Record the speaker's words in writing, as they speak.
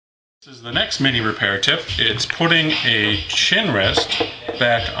This is the next mini repair tip. It's putting a chin rest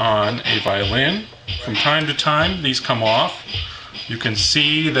back on a violin. From time to time these come off. You can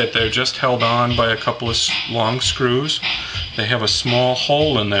see that they're just held on by a couple of long screws. They have a small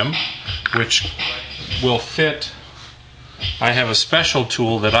hole in them which will fit. I have a special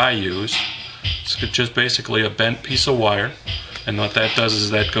tool that I use. It's just basically a bent piece of wire, and what that does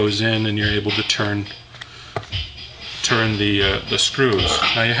is that goes in and you're able to turn the screws.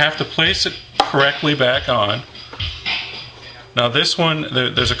 Now you have to place it correctly back on. Now this one,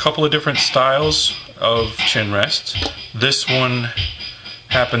 there's a couple of different styles of chin rests. This one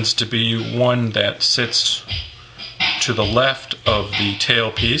happens to be one that sits to the left of the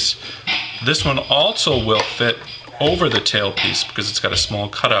tailpiece. This one also will fit over the tailpiece because it's got a small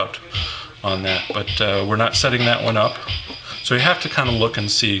cutout on that, but we're not setting that one up. So you have to kind of look and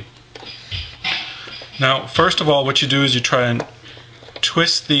see. Now, first of all, what you do is you try and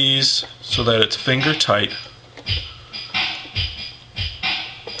twist these so that it's finger tight.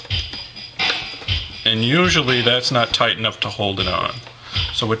 And usually that's not tight enough to hold it on.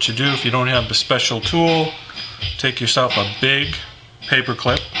 So what you do, if you don't have the special tool, take yourself a big paper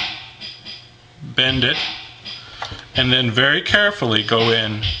clip, bend it, and then very carefully go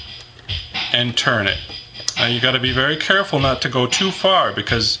in and turn it. Now you got to be very careful not to go too far,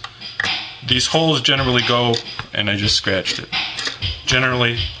 because these holes generally go, and I just scratched it,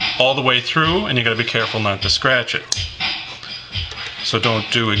 generally all the way through, and you got to be careful not to scratch it. So don't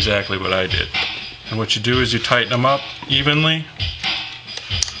do exactly what I did. And what you do is you tighten them up evenly.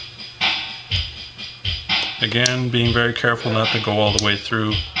 Again, being very careful not to go all the way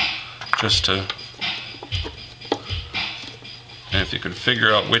through, just to, and if you can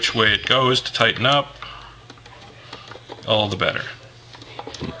figure out which way it goes to tighten up, all the better.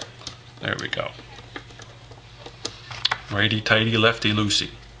 There we go. Righty-tighty, lefty-loosey,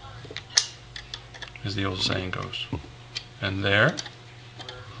 as the old saying goes. And there.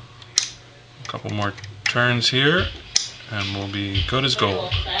 A couple more turns here, and we'll be good as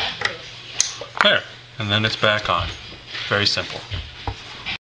gold. There. And then it's back on. Very simple.